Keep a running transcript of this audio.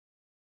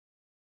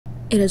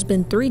It has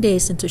been 3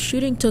 days since a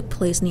shooting took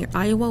place near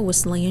Iowa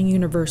Wesleyan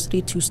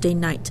University Tuesday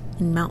night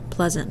in Mount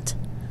Pleasant.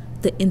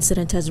 The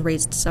incident has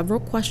raised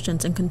several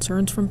questions and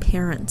concerns from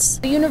parents.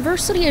 The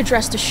university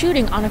addressed the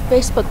shooting on a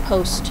Facebook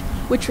post,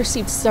 which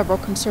received several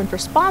concerned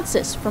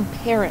responses from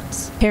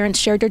parents. Parents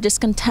shared their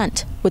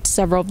discontent, with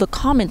several of the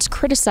comments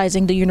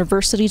criticizing the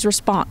university's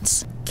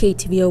response.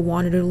 KTVO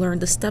wanted to learn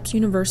the steps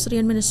university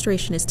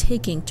administration is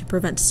taking to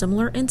prevent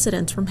similar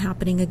incidents from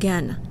happening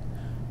again.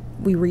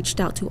 We reached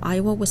out to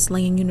Iowa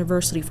Wesleyan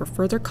University for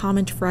further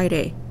comment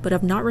Friday, but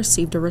have not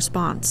received a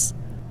response.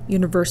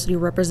 University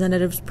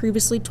representatives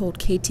previously told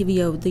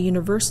KTVO the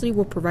university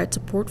will provide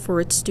support for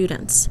its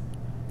students.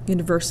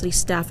 University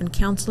staff and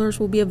counselors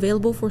will be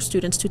available for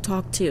students to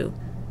talk to.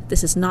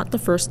 This is not the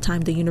first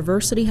time the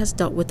university has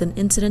dealt with an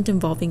incident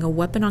involving a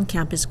weapon on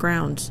campus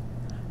grounds.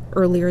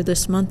 Earlier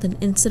this month, an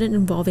incident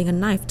involving a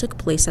knife took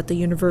place at the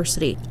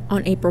university.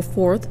 On April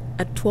 4th,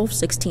 at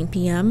 12:16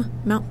 p.m.,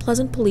 Mount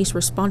Pleasant police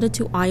responded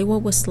to Iowa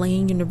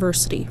Wesleyan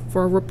University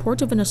for a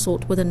report of an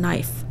assault with a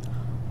knife.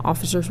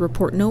 Officers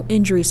report no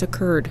injuries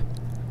occurred.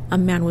 A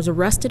man was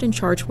arrested and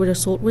charged with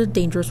assault with a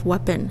dangerous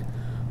weapon.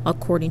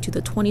 According to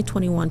the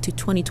 2021 to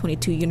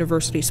 2022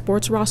 university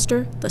sports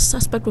roster, the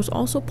suspect was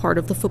also part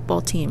of the football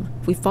team.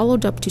 We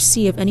followed up to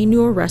see if any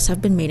new arrests have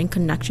been made in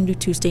connection to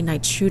Tuesday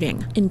night's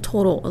shooting. In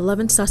total,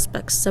 11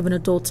 suspects, 7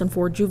 adults and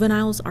 4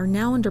 juveniles, are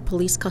now under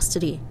police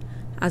custody.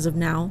 As of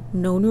now,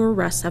 no new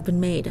arrests have been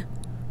made.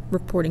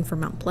 Reporting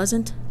from Mount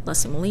Pleasant,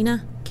 Leslie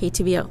Molina,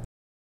 KTVO.